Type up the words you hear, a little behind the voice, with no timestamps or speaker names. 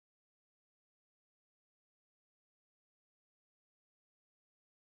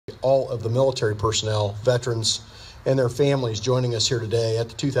all of the military personnel, veterans, and their families joining us here today at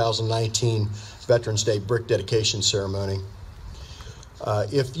the 2019 Veterans Day brick dedication ceremony.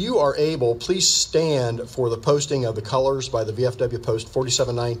 If you are able, please stand for the posting of the colors by the VFW Post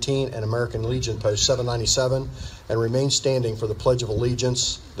 4719 and American Legion Post 797, and remain standing for the Pledge of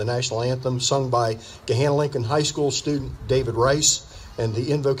Allegiance, the national anthem sung by Gahanna Lincoln High School student David Rice, and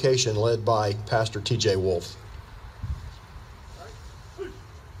the invocation led by Pastor T.J. Wolf.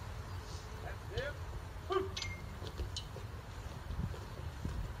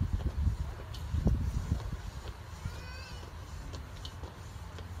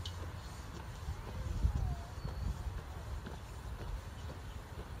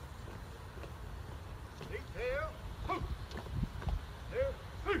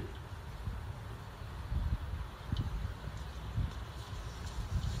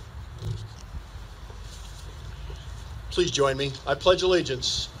 Please join me. I pledge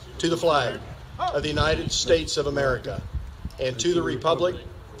allegiance to the flag of the United States of America and to the republic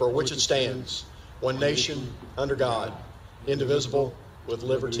for which it stands, one nation, under God, indivisible, with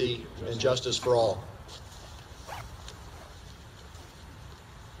liberty and justice for all.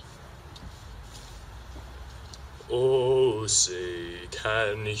 Oh, say,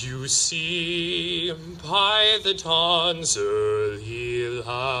 can you see by the dawn's early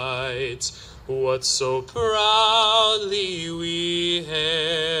light what so proudly we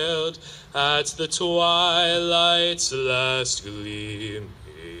hailed at the twilight's last gleaming,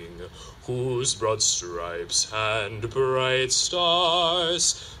 whose broad stripes and bright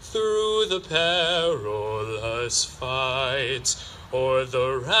stars through the perilous fight o'er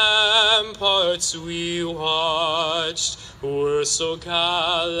the ramparts we watched were so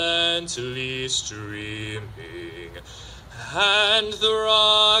gallantly streaming, and the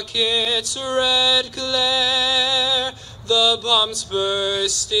rocket's red glare, the bombs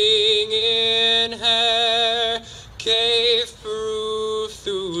bursting in air, gave proof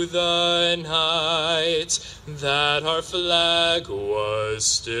through the night that our flag was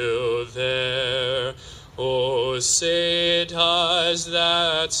still there. Oh, say does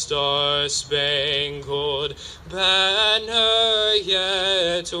that star-spangled banner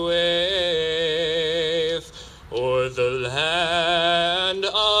yet wave o'er the land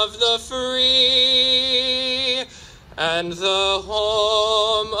of the free and the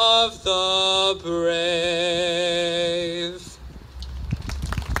home of the brave?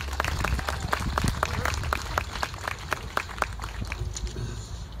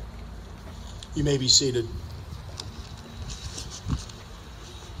 You may be seated.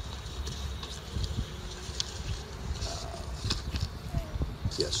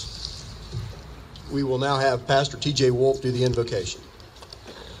 Yes. We will now have Pastor T.J. Wolf do the invocation.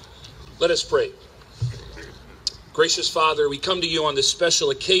 Let us pray. Gracious Father, we come to you on this special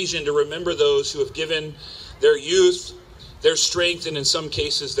occasion to remember those who have given their youth, their strength, and in some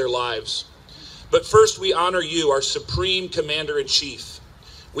cases their lives. But first we honor you, our Supreme Commander-in-Chief.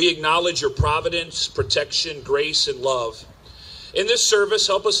 We acknowledge your providence, protection, grace, and love. In this service,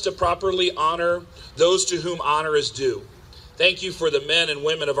 help us to properly honor those to whom honor is due. Thank you for the men and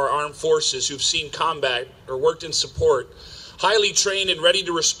women of our armed forces who've seen combat or worked in support, highly trained and ready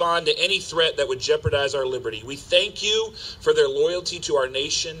to respond to any threat that would jeopardize our liberty. We thank you for their loyalty to our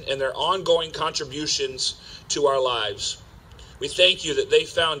nation and their ongoing contributions to our lives. We thank you that they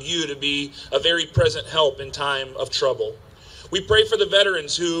found you to be a very present help in time of trouble. We pray for the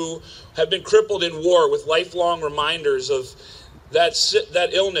veterans who have been crippled in war with lifelong reminders of that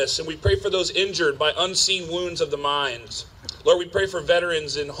illness, and we pray for those injured by unseen wounds of the mind. Lord, we pray for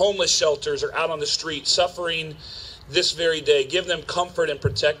veterans in homeless shelters or out on the street suffering this very day. Give them comfort and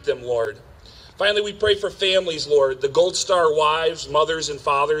protect them, Lord. Finally, we pray for families, Lord, the Gold Star wives, mothers, and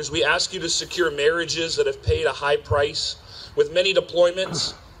fathers. We ask you to secure marriages that have paid a high price with many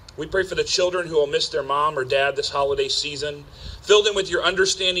deployments. We pray for the children who will miss their mom or dad this holiday season. Fill them with your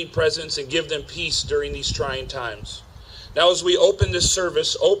understanding presence and give them peace during these trying times. Now, as we open this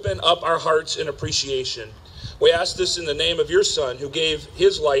service, open up our hearts in appreciation. We ask this in the name of your Son, who gave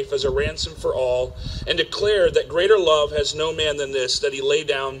his life as a ransom for all, and declared that greater love has no man than this, that he lay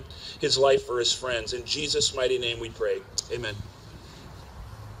down his life for his friends. In Jesus' mighty name we pray. Amen.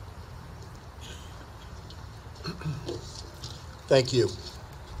 Thank you.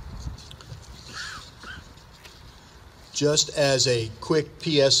 Just as a quick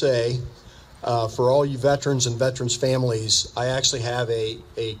PSA, for all you veterans and veterans' families, I actually have a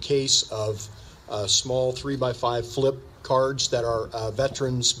case of small 3x5 flip cards that are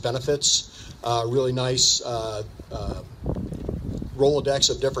veterans benefits. Really nice Rolodex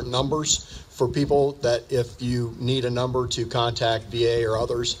of different numbers for people that if you need a number to contact VA or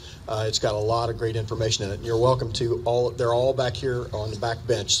others, it's got a lot of great information in it. And you're welcome to they're all back here on the back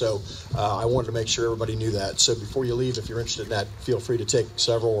bench. So I wanted to make sure everybody knew that. So before you leave, if you're interested in that, feel free to take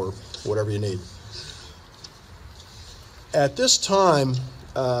several or whatever you need. At this time,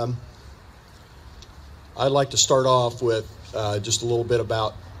 I'd like to start off with just a little bit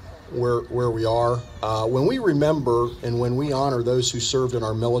about where we are. When we remember and when we honor those who served in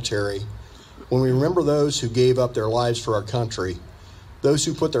our military, when we remember those who gave up their lives for our country, those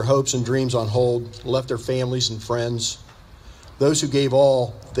who put their hopes and dreams on hold, left their families and friends, those who gave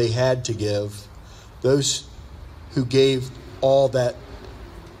all they had to give, those who gave all that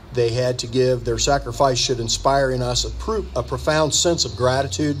they had to give, their sacrifice should inspire in us a profound sense of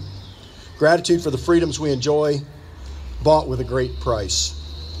gratitude. Gratitude for the freedoms we enjoy, bought with a great price.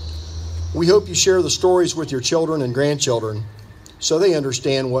 We hope you share the stories with your children and grandchildren so they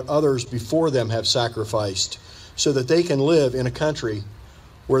understand what others before them have sacrificed, so that they can live in a country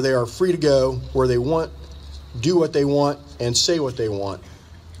where they are free to go, where they want, do what they want, and say what they want.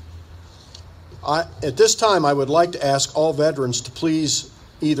 At this time, I would like to ask all veterans to please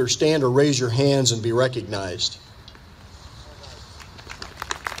either stand or raise your hands and be recognized.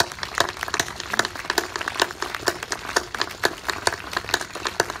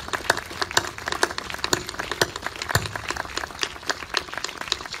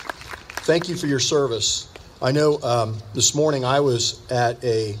 Thank you for your service. I know this morning I was at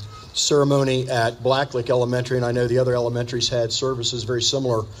a ceremony at Blacklick Elementary, and I know the other elementaries had services very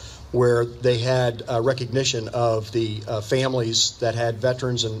similar where they had recognition of the families that had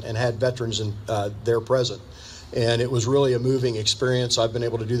veterans and had veterans there present. And it was really a moving experience. I've been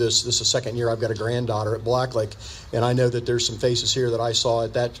able to do this. This is the second year I've got a granddaughter at Blacklick, and I know that there's some faces here that I saw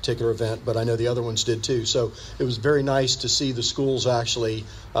at that particular event, but I know the other ones did too. So it was very nice to see the schools actually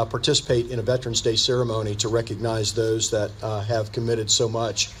participate in a Veterans Day ceremony to recognize those that have committed so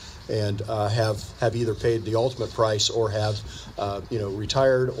much and have either paid the ultimate price or have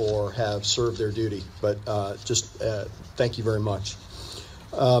retired or have served their duty. But thank you very much.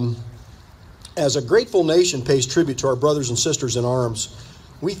 As a grateful nation pays tribute to our brothers and sisters in arms,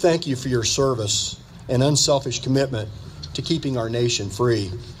 we thank you for your service and unselfish commitment to keeping our nation free.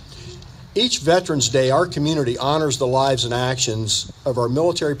 Each Veterans Day, our community honors the lives and actions of our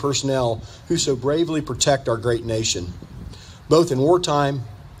military personnel who so bravely protect our great nation, both in wartime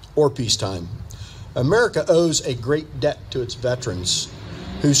or peacetime. America owes a great debt to its veterans,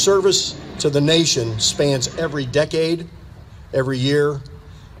 whose service to the nation spans every decade, every year,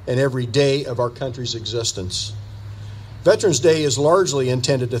 and every day of our country's existence. Veterans Day is largely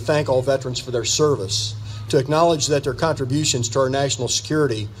intended to thank all veterans for their service, to acknowledge that their contributions to our national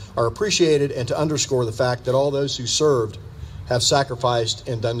security are appreciated, and to underscore the fact that all those who served have sacrificed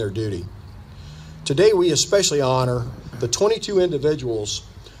and done their duty. Today, we especially honor the 22 individuals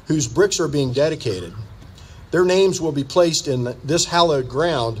whose bricks are being dedicated. Their names will be placed in this hallowed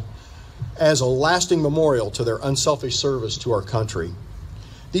ground as a lasting memorial to their unselfish service to our country.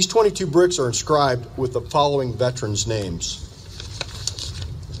 These 22 bricks are inscribed with the following veterans' names: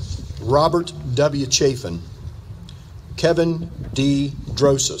 Robert W. Chafin, Kevin D.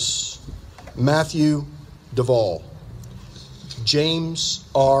 Drosis, Matthew Duvall, James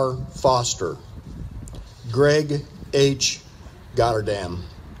R. Foster, Greg H. Gotterdam,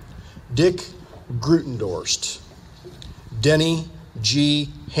 Dick Grutendorst, Denny G.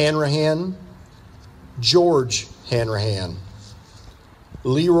 Hanrahan, George Hanrahan,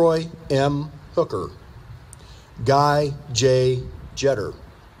 Leroy M. Hooker, Guy J. Jetter,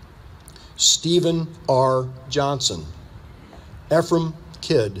 Stephen R. Johnson, Ephraim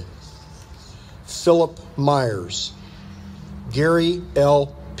Kidd, Philip Myers, Gary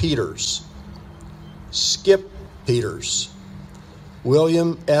L. Peters, Skip Peters,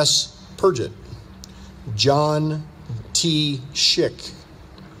 William S. Purgett, John T. Schick,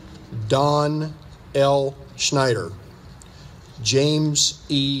 Don L. Schneider, James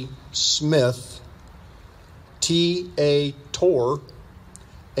E. Smith, T. A. Torr,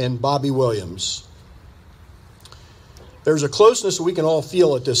 and Bobby Williams. There's a closeness we can all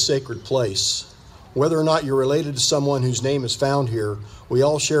feel at this sacred place. Whether or not you're related to someone whose name is found here, we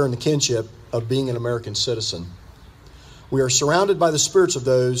all share in the kinship of being an American citizen. We are surrounded by the spirits of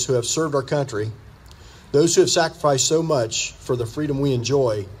those who have served our country, those who have sacrificed so much for the freedom we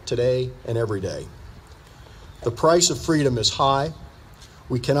enjoy today and every day. The price of freedom is high.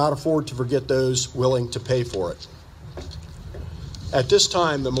 We cannot afford to forget those willing to pay for it. At this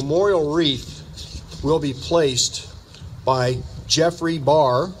time, the memorial wreath will be placed by Jeffrey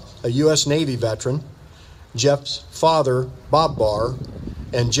Barr, a U.S. Navy veteran, Jeff's father, Bob Barr,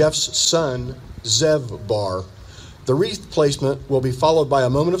 and Jeff's son, Zev Barr. The wreath placement will be followed by a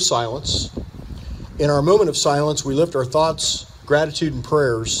moment of silence. In our moment of silence, we lift our thoughts, gratitude, and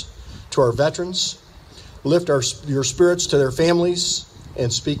prayers to our veterans, lift your spirits to their families,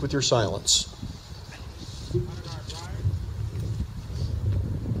 and speak with your silence.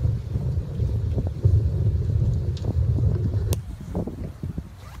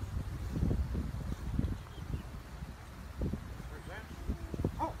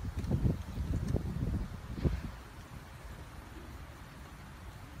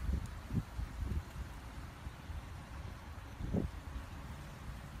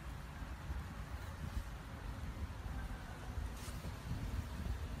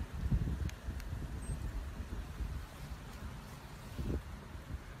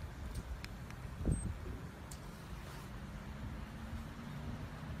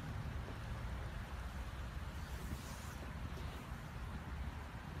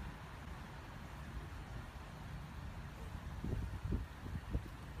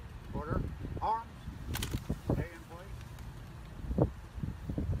 Order. Arms. Stay in place.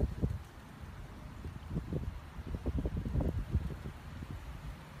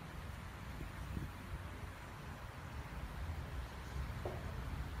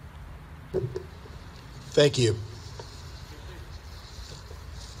 Thank you.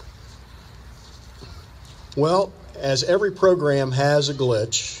 Well, as every program has a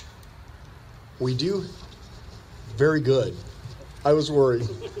glitch, we do very good. I was worried.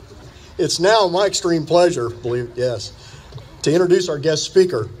 It's now my extreme pleasure, to introduce our guest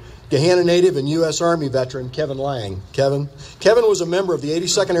speaker, Gahanna native and U.S. Army veteran Kevin Lang. Kevin was a member of the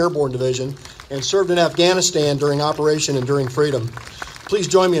 82nd Airborne Division and served in Afghanistan during Operation Enduring Freedom. Please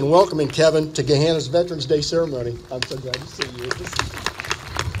join me in welcoming Kevin to Gahanna's Veterans Day ceremony. I'm so glad to see you.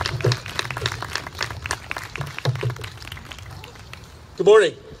 Good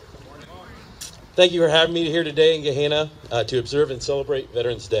morning. Thank you for having me here today in Gahanna to observe and celebrate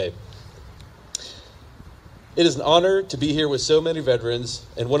Veterans Day. It is an honor to be here with so many veterans,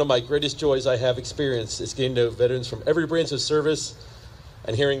 and one of my greatest joys I have experienced is getting to know veterans from every branch of service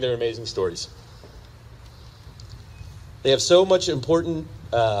and hearing their amazing stories. They have so much important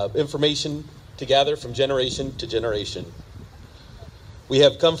information to gather from generation to generation. We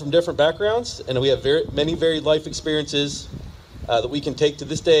have come from different backgrounds, and we have many varied life experiences that we can take to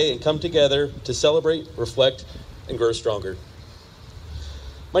this day and come together to celebrate, reflect, and grow stronger.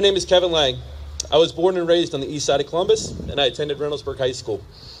 My name is Kevin Lang. I was born and raised on the east side of Columbus, and I attended Reynoldsburg High School.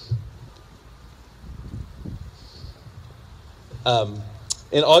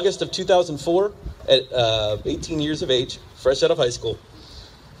 In August of 2004, at 18 years of age, fresh out of high school,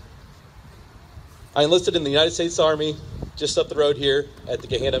 I enlisted in the United States Army just up the road here at the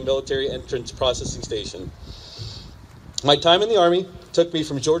Gahanna Military Entrance Processing Station. My time in the Army took me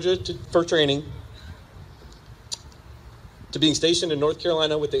from Georgia for training to being stationed in North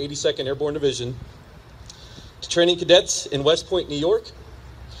Carolina with the 82nd Airborne Division, to training cadets in West Point, New York,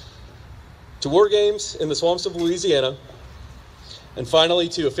 to war games in the swamps of Louisiana, and finally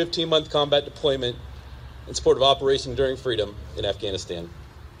to a 15-month combat deployment in support of Operation Enduring Freedom in Afghanistan.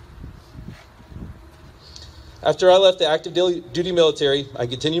 After I left the active duty military, I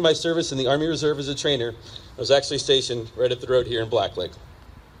continued my service in the Army Reserve as a trainer. I was actually stationed right up the road here in Black Lake.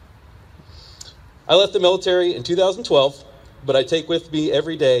 I left the military in 2012, but I take with me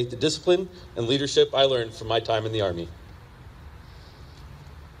every day the discipline and leadership I learned from my time in the Army.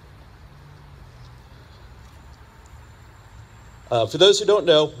 For those who don't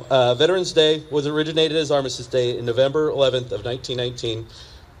know, Veterans Day was originated as Armistice Day in November 11th of 1919,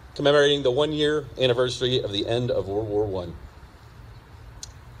 commemorating the one-year anniversary of the end of World War I.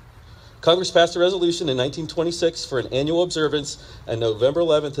 Congress passed a resolution in 1926 for an annual observance, and November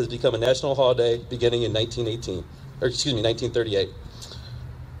 11th has become a national holiday beginning in 1938.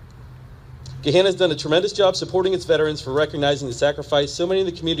 Gahanna has done a tremendous job supporting its veterans for recognizing the sacrifice so many in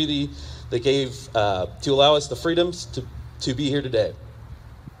the community that gave to allow us the freedoms to be here today.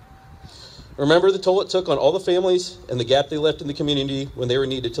 Remember the toll it took on all the families and the gap they left in the community when they were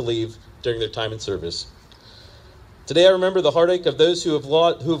needed to leave during their time in service. Today I remember the heartache of those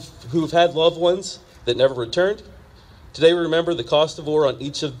who've had loved ones that never returned. Today we remember the cost of war on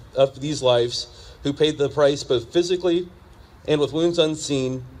each of these lives who paid the price both physically and with wounds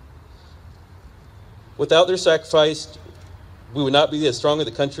unseen. Without their sacrifice, we would not be as strong of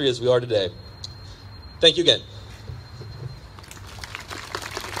the country as we are today. Thank you again.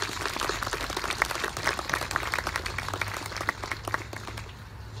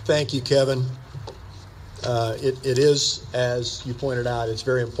 Thank you, Kevin. It is, as you pointed out, it's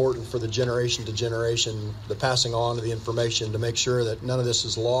very important for the generation to generation, the passing on of the information to make sure that none of this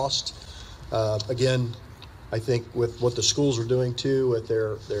is lost. Again, I think with what the schools are doing too, with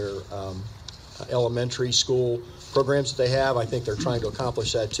their elementary school programs that they have, I think they're trying to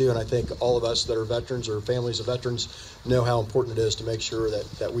accomplish that too. And I think all of us that are veterans or families of veterans know how important it is to make sure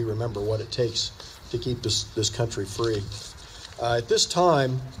that we remember what it takes to keep this country free. At this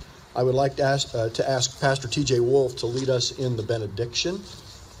time, I would like to ask Pastor T.J. Wolf to lead us in the benediction.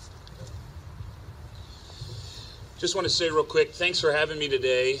 Just want to say real quick, thanks for having me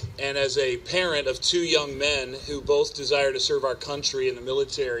today. And as a parent of two young men who both desire to serve our country in the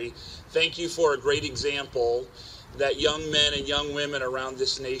military, thank you for a great example that young men and young women around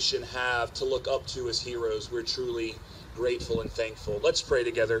this nation have to look up to as heroes. We're truly grateful and thankful. Let's pray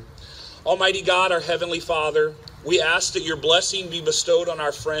together. Almighty God, our Heavenly Father, we ask that your blessing be bestowed on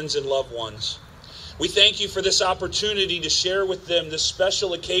our friends and loved ones. We thank you for this opportunity to share with them this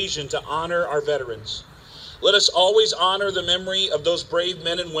special occasion to honor our veterans. Let us always honor the memory of those brave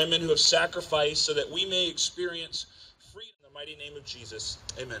men and women who have sacrificed so that we may experience freedom in the mighty name of Jesus.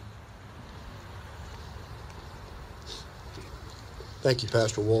 Amen. Thank you,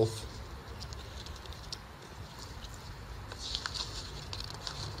 Pastor Wolf.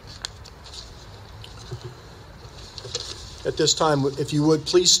 At this time, if you would,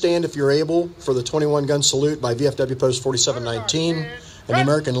 please stand if you're able for the 21-gun salute by VFW Post 4719 and the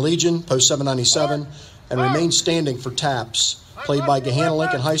American Legion, Post 797, and remain standing for taps, played by Gahanna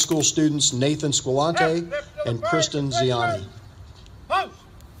Lincoln High School students Nathan Squilante and Kristen Ziani. Post.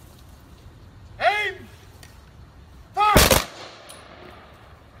 Aim. Fire.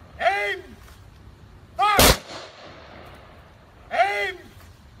 Aim. Fire. Aim.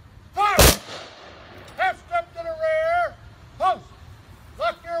 Fire. Half step to the rear. Post.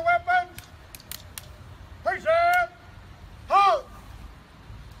 Lock your weapons. Present. Hold.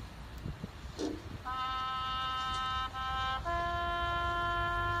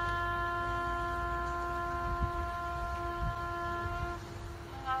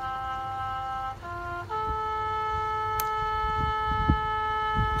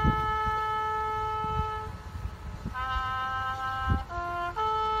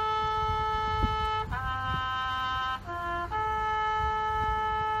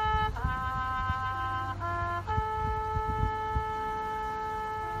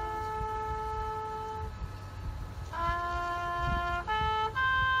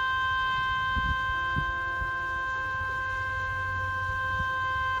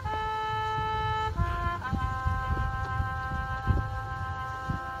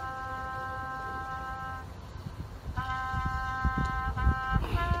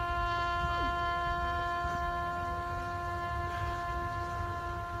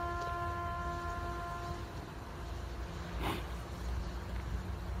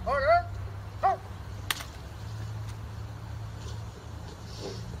 Order. Halt.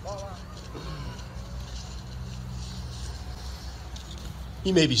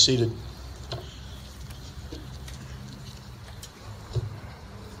 You may be seated.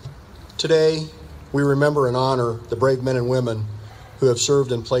 Today, we remember and honor the brave men and women who have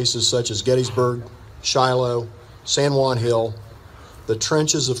served in places such as Gettysburg, Shiloh, San Juan Hill, the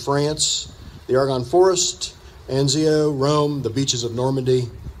trenches of France, the Argonne Forest, Anzio, Rome, the beaches of Normandy,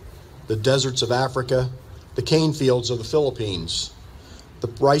 the deserts of Africa, the cane fields of the Philippines, the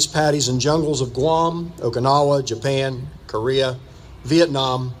rice paddies and jungles of Guam, Okinawa, Japan, Korea,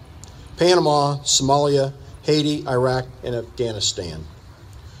 Vietnam, Panama, Somalia, Haiti, Iraq, and Afghanistan.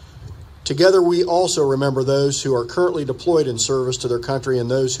 Together, we also remember those who are currently deployed in service to their country and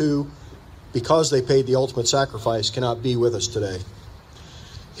those who, because they paid the ultimate sacrifice, cannot be with us today.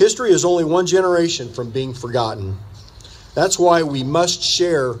 History is only one generation from being forgotten. That's why we must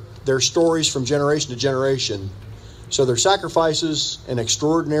share their stories from generation to generation, so their sacrifices and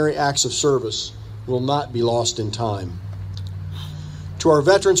extraordinary acts of service will not be lost in time. To our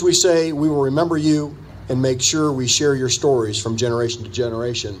veterans, we say we will remember you and make sure we share your stories from generation to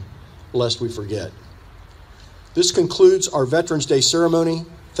generation, lest we forget. This concludes our Veterans Day ceremony.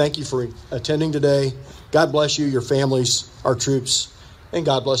 Thank you for attending today. God bless you, your families, our troops, and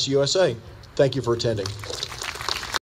God bless the USA. Thank you for attending.